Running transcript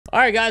All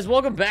right, guys,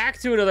 welcome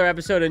back to another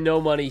episode of No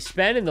Money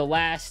Spent. In the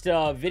last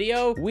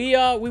video, we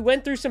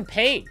went through some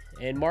pain.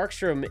 And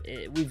Markstrom,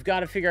 we've got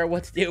to figure out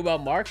what to do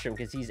about Markstrom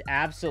because he's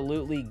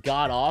absolutely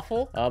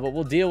god-awful. But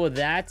we'll deal with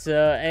that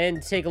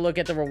and take a look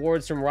at the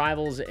rewards from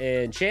Rivals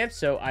and Champs.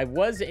 So I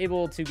was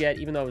able to get,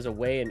 even though I was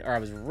away or I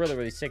was really,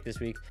 really sick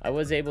this week, I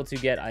was able to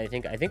get, I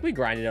think we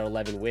grinded out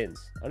 11 wins.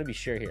 I want to be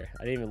sure here.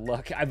 I didn't even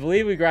look. I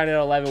believe we grinded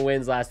out 11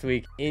 wins last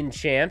week in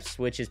Champs,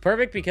 which is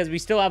perfect because we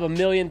still have a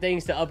million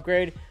things to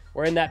upgrade.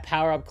 We're in that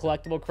power-up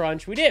collectible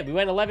crunch. We did. We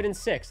went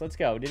 11-6. Let's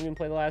go. Didn't even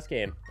play the last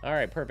game. All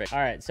right, perfect. All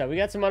right, so we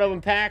got some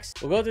unopened packs.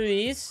 We'll go through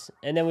these,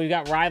 and then we've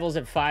got Rivals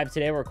at 5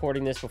 today. We're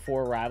recording this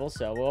before Rivals,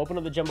 so we'll open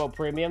up the Jumbo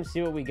Premium,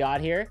 see what we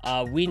got here.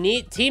 We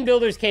need... Team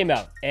Builders came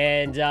out,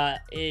 and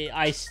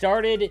I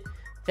started...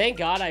 Thank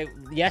God,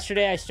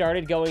 yesterday I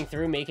started going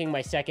through making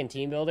my second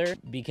team builder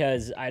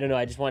because, I don't know,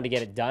 I just wanted to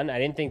get it done. I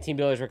didn't think team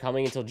builders were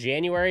coming until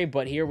January,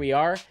 but here we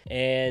are,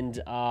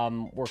 and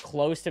we're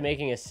close to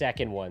making a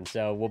second one,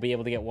 so we'll be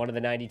able to get one of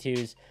the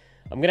 92s.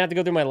 I'm going to have to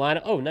go through my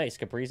lineup. Oh, nice,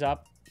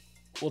 Kaprizov.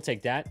 We'll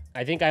take that.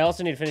 I think I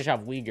also need to finish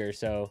off Uyghur,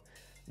 so...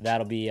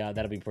 That'll be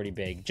pretty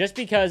big. Just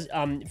because,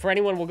 for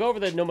anyone, we'll go over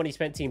the no money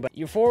spent team, but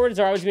your forwards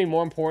are always going to be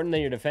more important than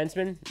your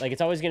defensemen. Like,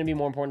 it's always going to be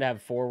more important to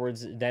have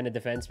forwards than a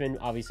defenseman.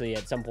 Obviously,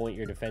 at some point,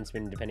 your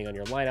defensemen, depending on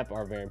your lineup,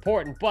 are very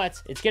important,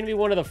 but it's going to be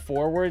one of the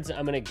forwards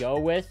I'm going to go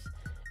with.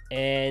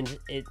 And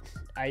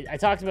I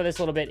talked about this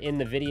a little bit in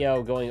the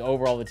video going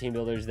over all the team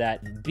builders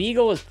that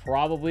Beagle is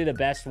probably the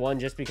best one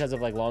just because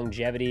of like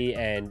longevity,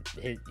 and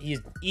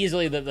he's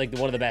easily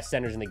one of the best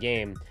centers in the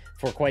game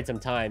for quite some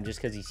time just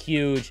because he's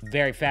huge,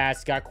 very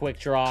fast, got quick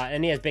draw,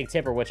 and he has big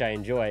tipper, which I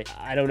enjoy.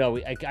 I don't know.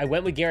 I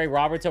went with Gary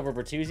Roberts over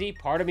Bertuzzi.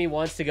 Part of me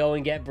wants to go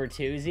and get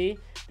Bertuzzi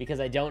because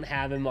I don't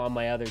have him on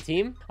my other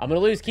team. I'm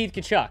going to lose Keith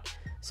Tkachuk.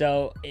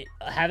 So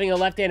having a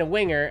left-handed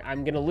winger,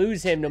 I'm going to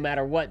lose him no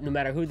matter what, no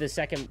matter who the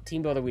second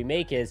team builder we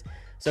make is.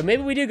 So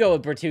maybe we do go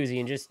with Bertuzzi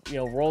and just, you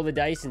know, roll the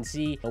dice and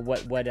see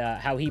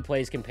how he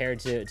plays compared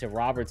to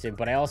Robertson.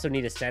 But I also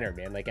need a center,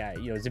 man. Like,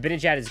 you know,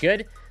 Zibanejad is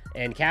good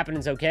and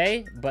Kapanen's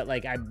okay, but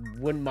like I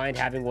wouldn't mind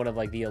having one of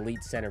like the elite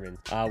centermen.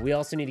 We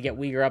also need to get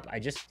Uyghur up. I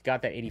just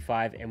got that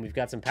 85, and we've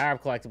got some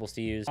power-up collectibles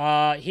to use.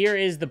 Here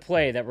is the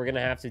play that we're going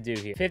to have to do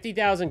here.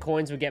 50,000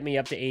 coins would get me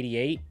up to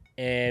 88.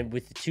 And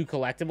with 2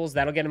 collectibles,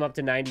 that'll get him up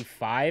to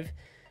 95.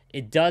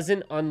 It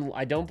doesn't,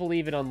 I don't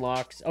believe it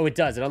unlocks. Oh, it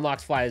does. It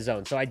unlocks Fly a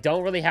Zone. So I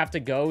don't really have to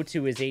go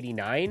to his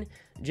 89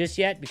 just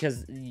yet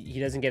because he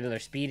doesn't get another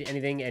speed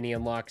anything, and he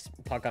unlocks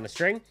Puck on a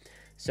String.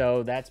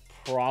 So that's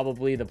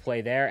probably the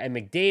play there. And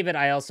McDavid,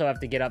 I also have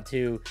to get up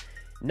to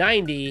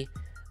 90.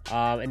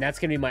 And that's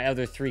going to be my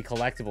other 3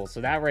 collectibles.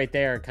 So that right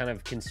there kind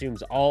of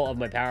consumes all of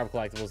my power-up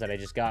collectibles that I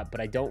just got.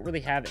 But I don't really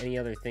have any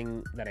other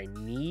thing that I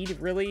need,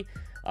 really,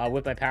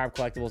 with my power-up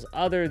collectibles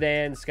other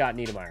than Scott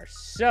Niedermayer.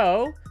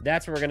 So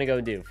that's what we're going to go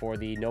and do for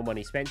the no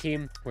money spent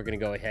team. We're going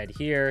to go ahead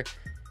here.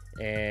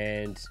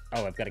 And,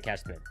 oh, I've got to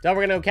cash them in. So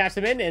we're going to cash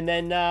them in, and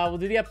then we'll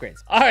do the upgrades.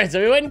 All right,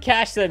 so we went and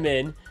cashed them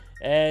in.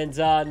 And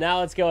now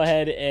let's go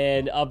ahead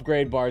and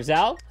upgrade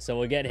Barzal. So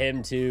we'll get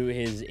him to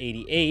his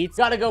 88.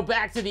 Got to go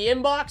back to the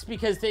inbox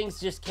because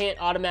things just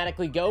can't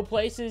automatically go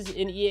places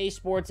in EA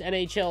Sports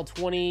NHL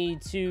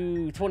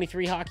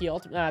 22-23 Hockey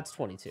Ultimate. It's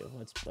 22.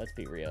 Let's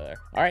be real there.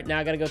 All right, now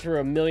I got to go through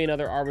a million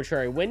other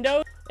arbitrary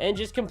windows and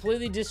just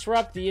completely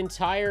disrupt the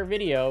entire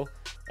video.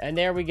 And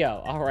there we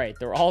go. All right,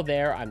 they're all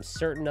there. I'm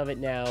certain of it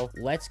now.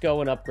 Let's go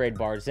and upgrade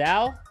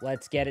Barzal.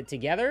 Let's get it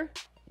together.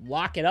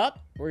 Lock it up.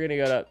 We're going to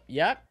go to,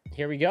 yep,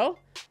 here we go.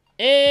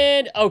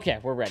 And, okay,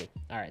 we're ready.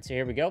 All right, so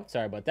here we go.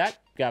 Sorry about that.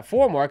 Got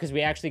 4 more because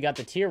we actually got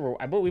the tier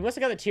reward. We must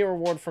have got the tier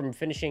reward from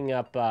finishing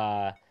up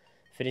the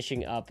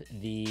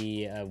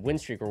win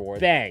streak reward.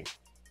 Bang.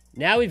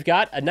 Now we've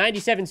got a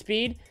 97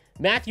 speed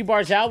Matthew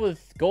Barzal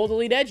with gold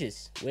elite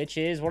edges, which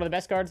is one of the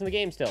best cards in the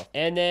game still.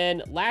 And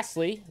then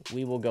lastly,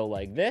 we will go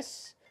like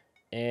this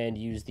and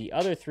use the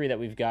other 3 that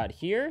we've got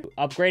here.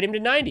 Upgrade him to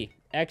 90.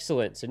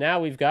 Excellent. So now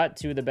we've got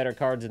 2 of the better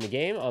cards in the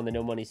game on the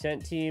No Money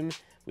Sent team.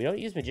 We don't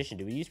use Magician.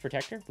 Do we use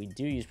Protector? We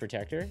do use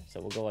Protector. So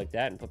we'll go like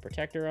that and put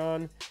Protector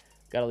on.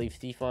 Got to leave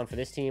Thief on for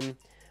this team.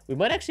 We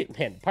might actually...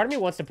 Man, part of me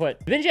wants to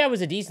put... Zibanejad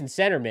was a decent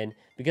centerman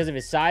because of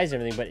his size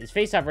and everything, but his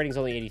face-off rating is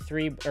only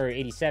 83 or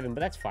 87, but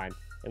that's fine.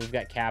 And we've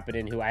got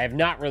Kapanen, who I have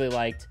not really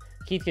liked.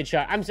 Keith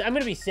Tkachuk. I'm going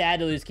to be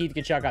sad to lose Keith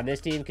Tkachuk on this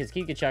team because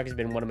Keith Tkachuk has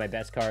been one of my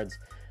best cards.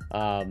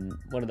 One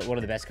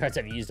of the best cards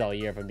I've used all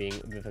year, if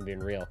I'm being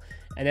real.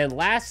 And then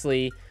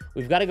lastly,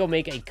 we've got to go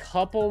make a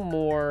couple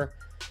more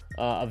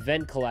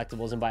event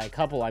collectibles, and by a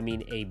couple I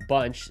mean a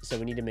bunch. So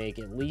we need to make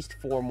at least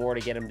 4 more to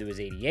get him to his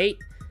 88,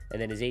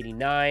 and then his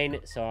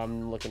 89. So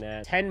I'm looking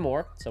at 10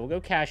 more. So we'll go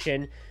cash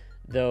in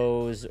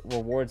those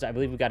rewards. I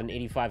believe we got an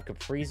 85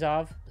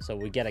 Kaprizov, so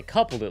we get a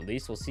couple at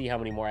least. We'll see how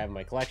many more I have in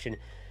my collection.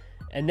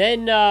 And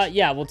then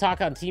yeah, we'll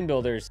talk on team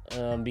builders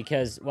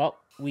because, well,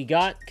 we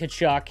got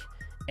Tkachuk.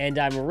 And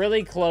I'm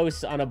really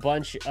close on a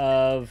bunch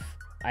of...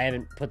 I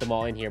haven't put them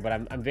all in here, but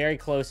I'm very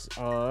close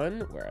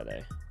on... Where are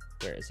they?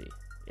 Where is he?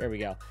 Here we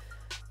go.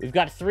 we've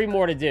got 3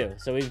 more to do.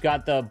 So we've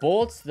got the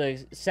Bolts,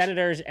 the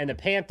Senators, and the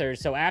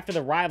Panthers. So after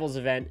the Rivals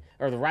event,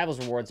 or the Rivals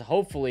rewards,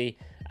 hopefully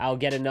I'll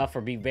get enough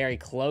or be very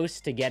close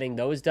to getting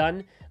those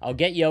done. I'll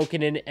get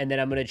Jokinen, and then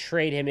I'm going to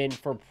trade him in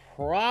for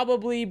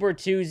probably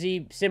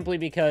Bertuzzi, simply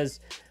because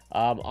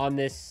on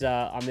this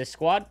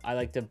squad, I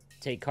like to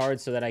take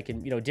cards so that I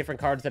can, different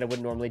cards that I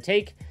wouldn't normally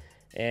take,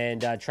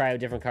 and try out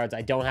different cards.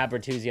 I don't have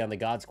Bertuzzi on the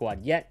God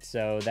Squad yet,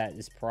 so that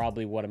is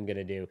probably what I'm going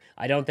to do.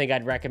 I don't think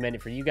I'd recommend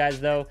it for you guys,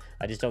 though.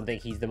 I just don't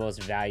think he's the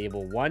most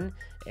valuable one,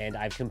 and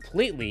I've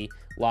completely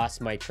lost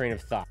my train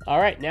of thought. All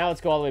right, now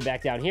let's go all the way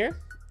back down here.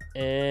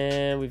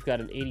 And we've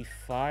got an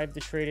 85 to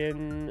trade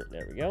in.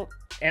 There we go.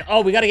 And oh,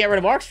 we got to get rid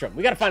of Markstrom.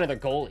 We got to find another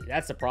goalie.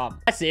 That's the problem.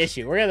 That's the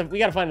issue. We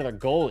got to find another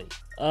goalie.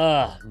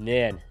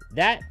 Man,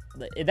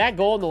 that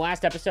goal in the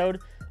last episode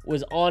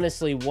was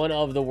honestly one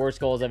of the worst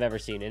goals I've ever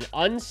seen. An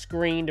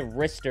unscreened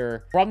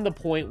wrister from the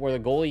point where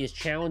the goalie is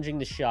challenging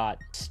the shot.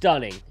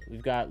 Stunning.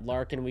 We've got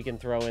Larkin we can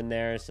throw in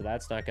there, so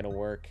that's not going to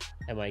work.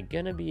 Am I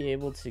going to be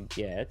able to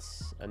get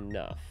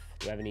enough?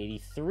 Do I have any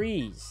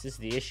 83s? This is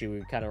the issue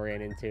we kind of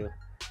ran into.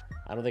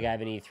 I don't think I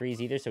have any 3s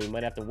either, so we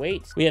might have to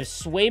wait. We have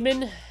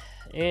Swayman,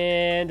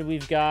 and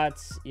we've got...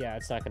 Yeah,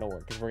 it's not going to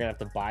work because we're going to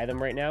have to buy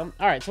them right now.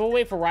 All right, so we'll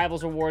wait for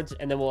Rivals rewards,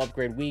 and then we'll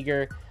upgrade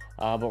Uyghur.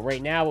 But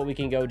right now, what we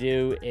can go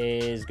do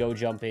is go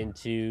jump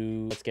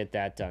into... Let's get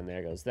that done.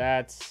 There goes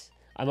that.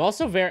 I'm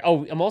also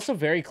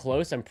very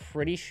close. I'm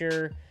pretty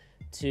sure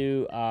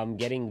to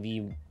getting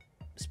the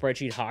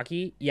spreadsheet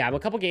hockey. Yeah, I'm a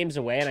couple games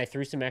away, and I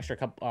threw some extra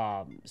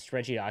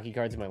spreadsheet hockey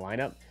cards in my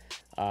lineup.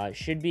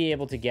 Should be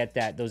able to get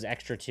those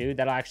extra 2.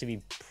 That'll actually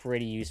be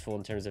pretty useful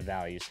in terms of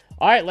values.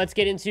 All right, let's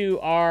get into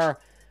our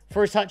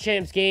first Hut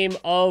Champs game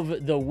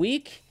of the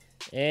week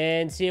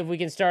and see if we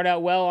can start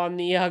out well on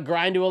the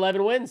grind to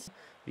 11 wins.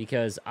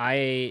 Because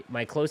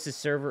my closest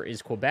server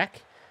is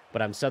Quebec,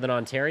 but I'm Southern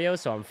Ontario,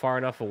 so I'm far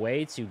enough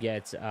away to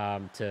get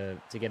to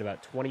get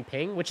about 20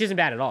 ping, which isn't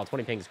bad at all.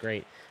 20 ping is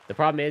great. The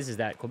problem is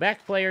that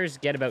Quebec players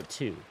get about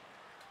 2,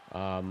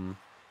 and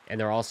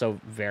they're also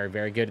very,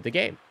 very good at the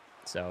game.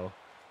 So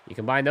you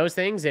combine those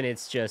things, and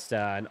it's just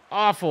an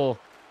awful...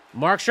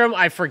 Markstrom,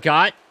 I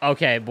forgot.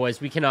 Okay, boys,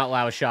 we cannot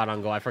allow a shot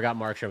on goal. I forgot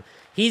Markstrom.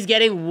 He's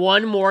getting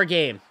 1 more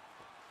game.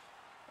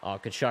 Oh,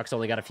 Kachuk's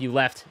only got a few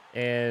left,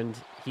 and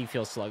he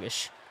feels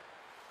sluggish.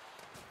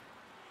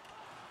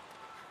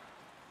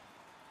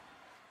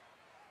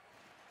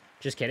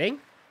 Just kidding.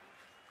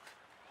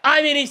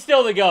 I mean, he's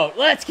still the GOAT.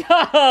 Let's go.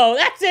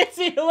 That's it.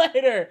 See you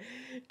later.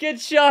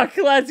 Kachuk,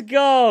 let's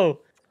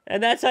go.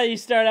 And that's how you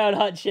start out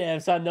Hut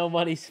Champs on no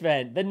money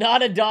spent. The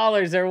not a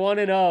dollars are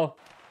 1-0.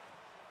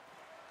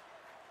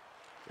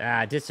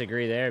 I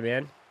disagree there,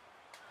 man.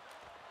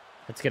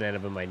 That's going to end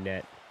up in my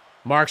net.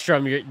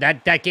 Markstrom,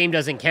 that game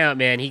doesn't count,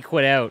 man. He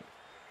quit out.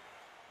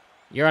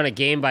 You're on a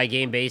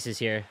game-by-game basis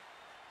here.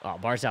 Oh,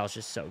 Barzal's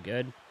just so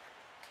good.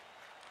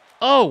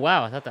 Oh,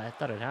 wow. I thought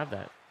I'd have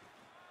that.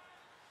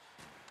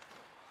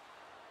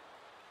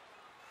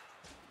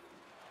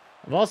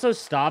 I've also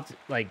stopped,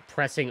 like,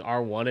 pressing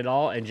R1 at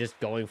all and just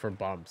going for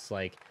bumps.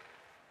 Like,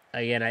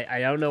 again, I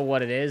don't know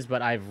what it is,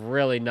 but I've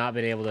really not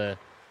been able to...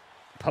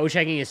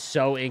 Poachecking is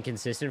so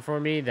inconsistent for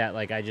me that,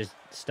 like, I just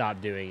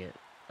stopped doing it.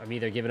 I'm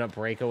either giving up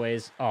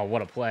breakaways. Oh,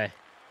 what a play.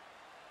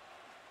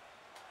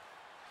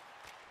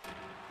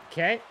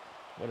 Okay.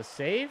 What a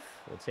save.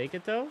 We'll take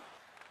it, though.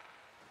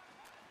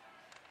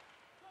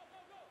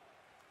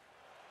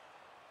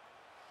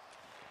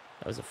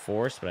 That was a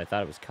force, but I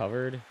thought it was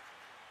covered.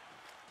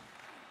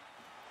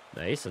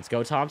 Nice. Let's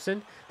go,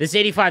 Thompson. This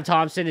 85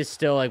 Thompson is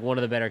still, like, one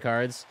of the better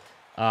cards.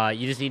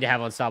 You just need to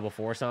have Unstoppable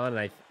Force on,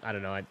 and I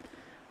don't know.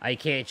 I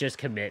can't just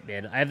commit,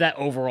 man. I have that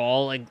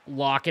overall, like,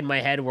 lock in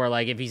my head where,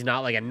 like, if he's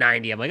not, like, a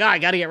 90, I'm like, oh, I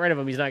gotta get rid of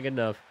him. He's not good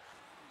enough.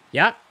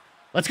 Yeah.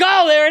 Let's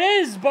go. There it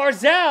is.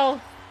 Barzal.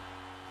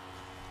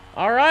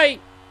 All right.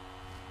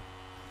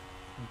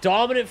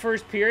 Dominant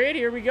first period.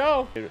 Here we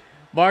go.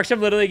 Markstrom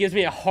literally gives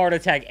me a heart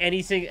attack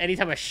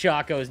anytime a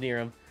shot goes near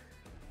him.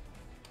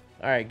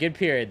 All right. Good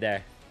period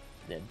there.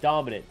 Yeah,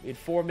 dominant. We had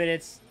 4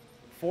 minutes,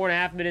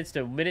 4.5 minutes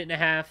to a minute and a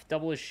half.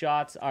 Double his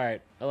shots. All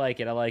right. I like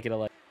it. I like it. I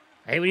like it.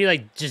 I hate when you,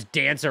 like, just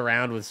dance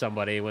around with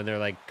somebody when they're,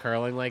 like,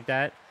 curling like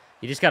that.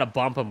 You just gotta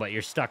bump them, but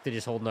you're stuck to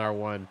just holding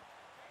R1.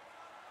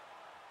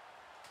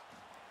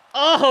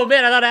 Oh,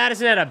 man, I thought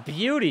Addison had a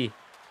beauty.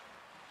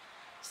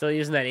 Still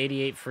using that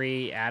 88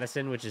 free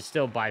Addison, which is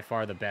still by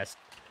far the best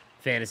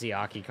fantasy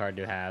hockey card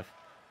to have.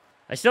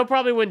 I still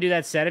probably wouldn't do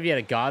that set if you had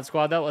a God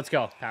Squad, though. Let's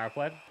go. Power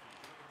play.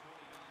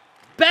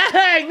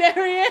 Bang!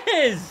 There he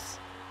is!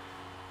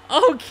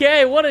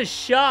 Okay, what a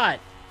shot.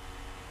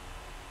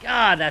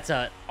 God, that's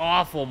an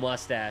awful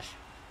mustache.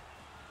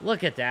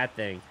 Look at that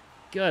thing.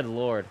 Good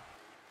Lord.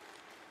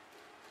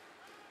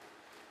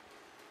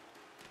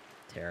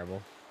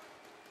 Terrible.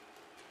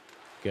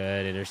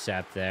 Good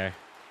intercept there.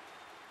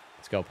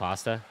 Let's go,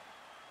 Pasta.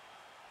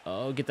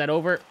 Oh, get that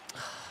over.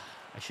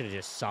 I should have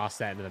just sauced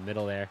that into the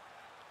middle there.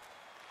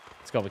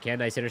 Let's go, McCann.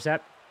 Nice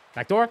intercept.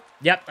 Back door.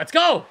 Yep, let's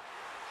go. All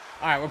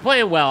right, we're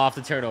playing well off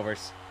the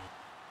turnovers.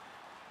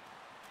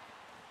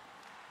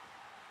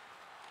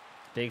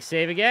 Big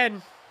save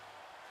again.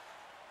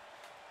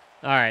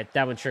 All right,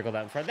 that one trickled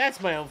out in front.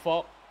 That's my own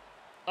fault.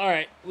 All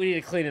right, we need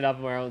to clean it up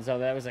in our own zone.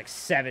 That was like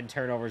 7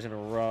 turnovers in a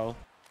row.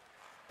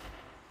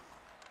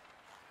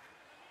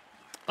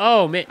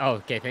 Oh, man. Oh,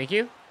 okay, thank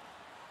you.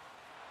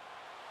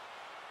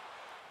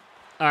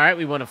 All right,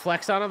 we want to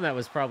flex on him. That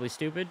was probably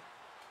stupid.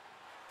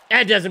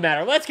 It doesn't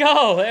matter. Let's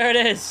go. There it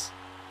is.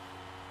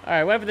 All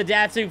right, went for the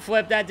Datsuk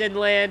flip. That didn't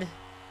land.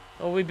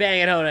 Well, we bang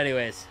it home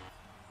anyways.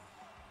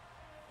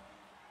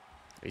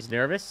 He's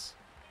nervous.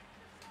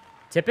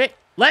 Tip it.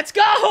 Let's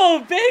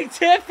go! Big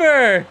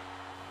tipper!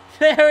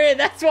 There it is.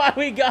 That's why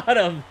we got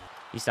him.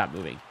 He stopped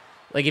moving.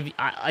 Like,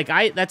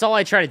 that's all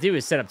I try to do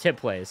is set up tip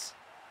plays.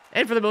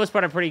 And for the most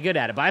part, I'm pretty good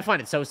at it. But I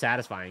find it so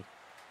satisfying.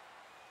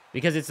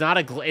 Because it's not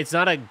a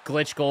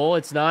glitch goal.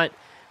 It's not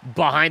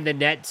behind the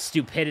net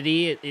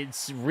stupidity.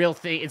 It's real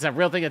thing. It's a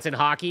real thing that's in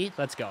hockey.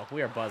 Let's go.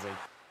 We are buzzing.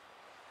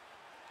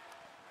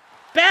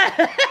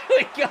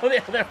 We go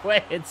the other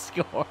way and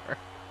score.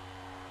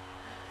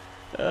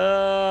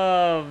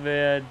 Oh,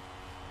 man.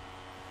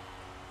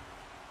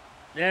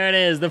 There it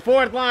is. The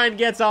 4th line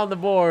gets on the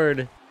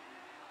board.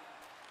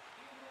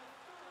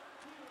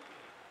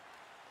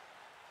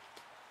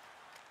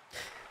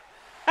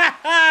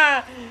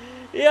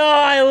 Yo,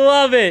 I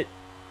love it.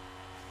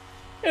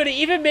 Dude, it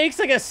even makes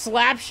like a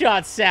slap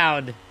shot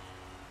sound.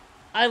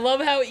 I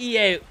love how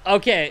EA...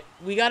 Okay,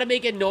 we got to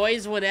make a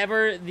noise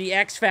whenever the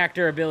X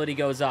Factor ability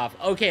goes off.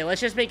 Okay,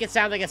 let's just make it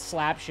sound like a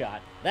slap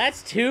shot.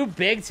 That's 2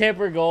 big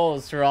tipper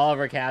goals for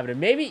Oliver Cabinet.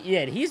 Maybe,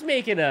 yeah, he's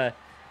making a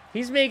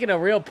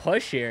real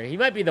push here. He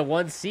might be the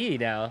 1C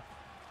now.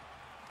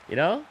 You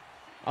know?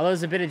 Although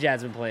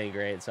Zibanejad's been playing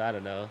great, so I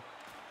don't know.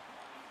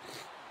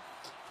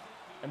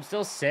 I'm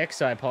still sick,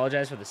 so I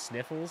apologize for the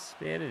sniffles,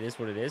 man. It is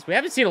what it is. We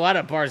haven't seen a lot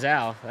of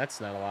Barzal.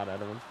 That's not a lot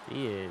out of him.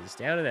 He is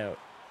down and out.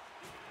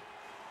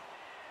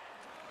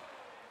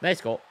 Nice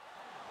goal.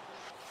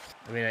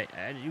 I mean,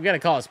 you got to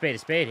call a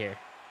spade here.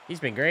 He's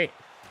been great.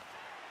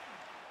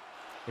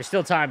 There's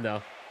still time,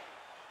 though.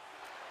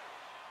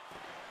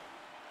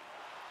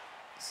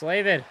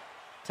 Slavin.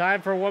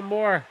 Time for one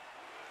more.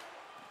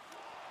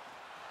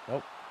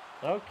 Nope.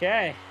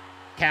 Okay.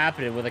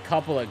 Kapanen with a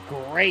couple of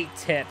great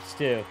tips,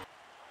 too.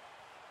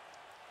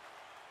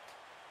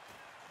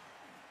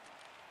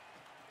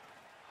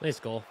 Nice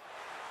goal.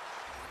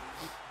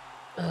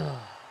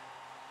 All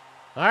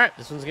right,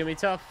 this one's going to be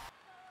tough.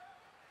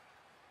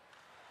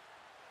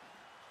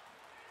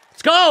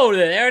 Let's go!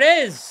 There it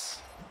is!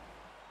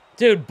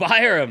 Dude,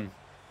 Byram.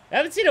 I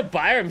haven't seen a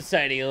Byram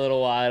sighting in a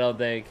little while, I don't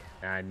think.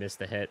 I missed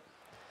the hit.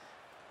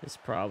 It's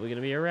probably going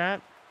to be a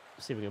wrap.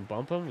 See if we can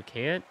bump him. We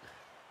can't.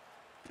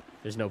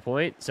 There's no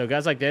point. So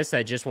guys like this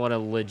that just want to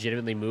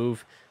legitimately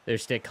move their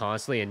stick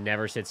constantly and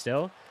never sit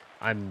still,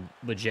 I'm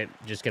legit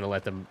just going to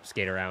let them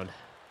skate around.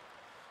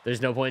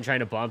 There's no point in trying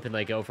to bump and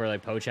like go for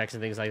like poke checks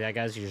and things like that,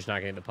 guys. You're just not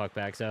getting the puck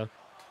back, so.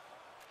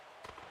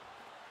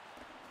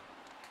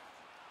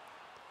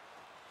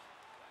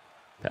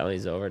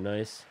 Penalty's over.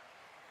 Nice.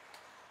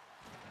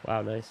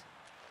 Wow, nice.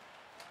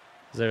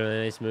 Is that a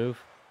really nice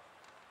move?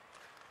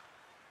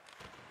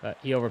 But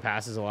he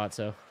overpasses a lot,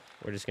 so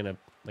we're just going to,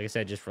 like I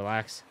said, just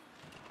relax.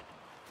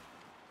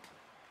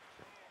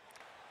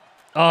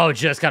 Oh,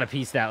 just got to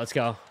piece that. Let's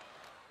go.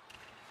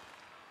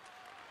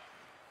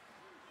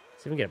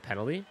 See if we can get a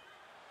penalty.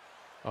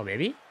 Oh,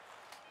 maybe?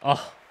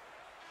 Oh.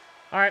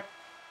 All right.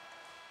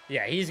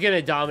 Yeah, he's going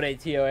to dominate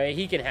TOA.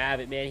 He can have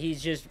it, man.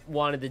 He's just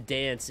wanted to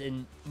dance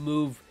and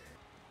move.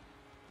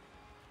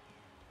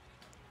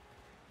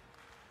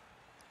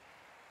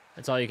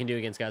 That's all you can do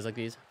against guys like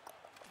these.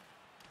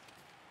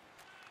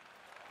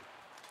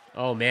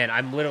 Oh, man.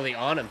 I'm literally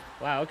on him.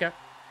 Wow, okay.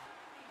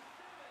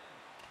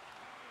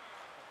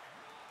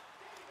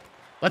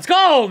 Let's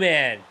go,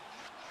 man.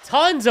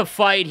 Tons of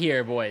fight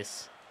here,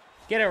 boys.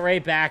 Get it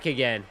right back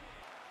again.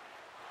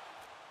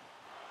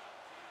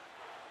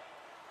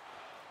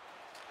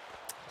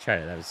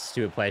 That was a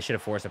stupid play. I should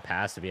have forced a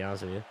pass, to be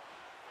honest with you.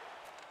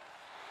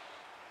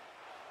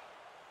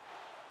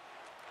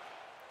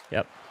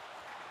 Yep.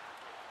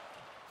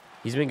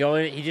 He's been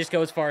going, he just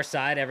goes far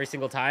side every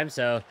single time,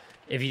 so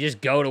if you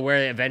just go to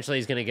where eventually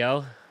he's going to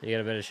go, you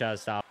got a better shot to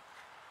stop.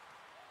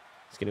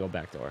 He's going to go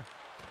back door.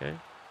 Okay.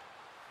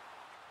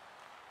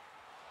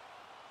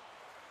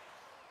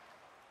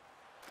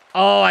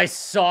 Oh, I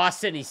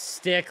sauced it and he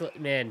stick.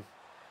 Man,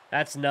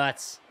 that's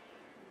nuts.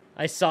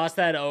 I sauced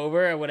that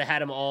over. I would have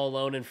had him all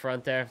alone in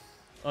front there.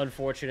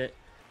 Unfortunate.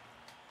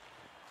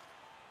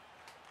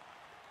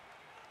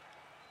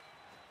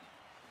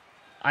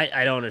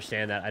 I don't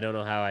understand that. I don't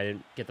know how I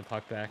didn't get the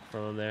puck back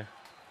from him there.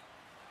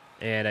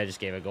 And I just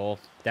gave a goal.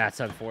 That's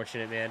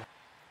unfortunate, man.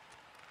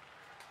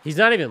 He's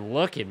not even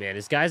looking, man.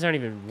 His guys aren't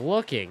even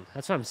looking.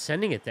 That's why I'm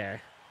sending it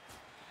there.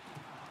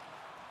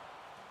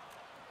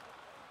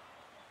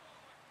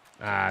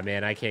 Ah,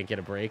 man, I can't get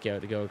a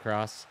breakout to go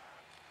across.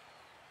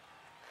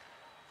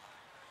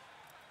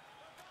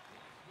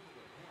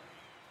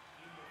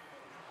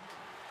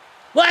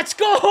 Let's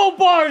go,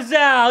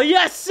 Barzal!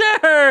 Yes,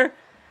 sir!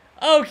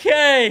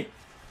 Okay.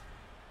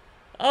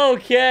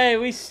 Okay,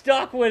 we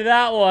stuck with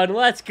that one.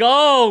 Let's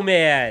go,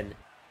 man.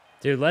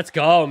 Dude, let's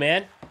go,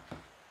 man.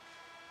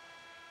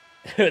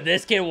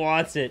 This kid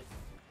wants it.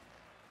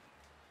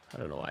 I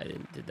don't know why I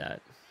did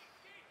that.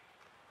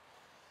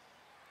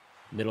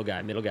 Middle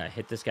guy.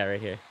 Hit this guy right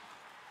here.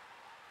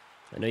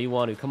 I know you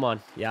want to. Come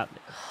on. Yeah.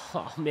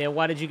 Oh, man,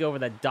 why did you go over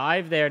that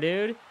dive there,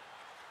 dude?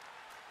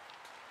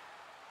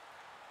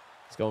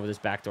 Let's go over this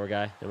backdoor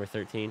guy, number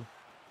 13.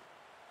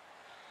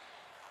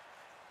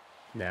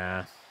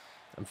 Nah.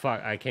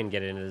 I can't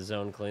get into the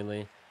zone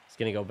cleanly. It's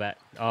going to go back.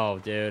 Oh,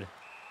 dude.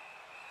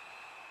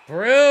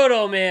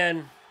 Brutal,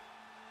 man.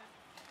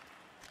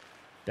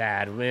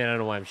 Bad. Man, I don't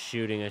know why I'm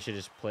shooting. I should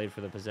have just played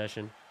for the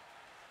possession.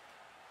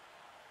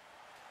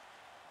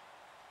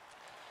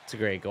 It's a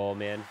great goal,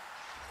 man.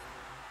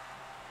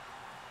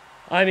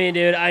 I mean,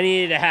 dude, I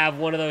needed to have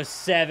one of those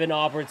 7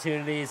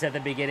 opportunities at the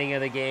beginning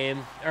of the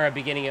game. Or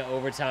beginning of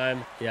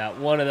overtime. Yeah,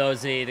 one of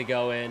those needed to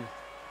go in.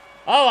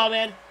 Oh, well,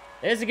 man.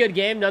 It's a good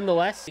game,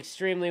 nonetheless.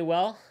 Extremely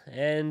well.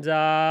 And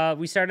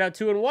we started out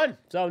 2-1.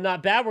 So,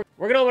 not bad.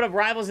 We're going to open up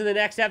Rivals in the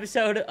next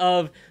episode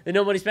of the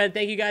No Money Spent.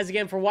 Thank you guys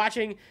again for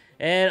watching.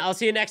 And I'll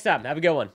see you next time. Have a good one.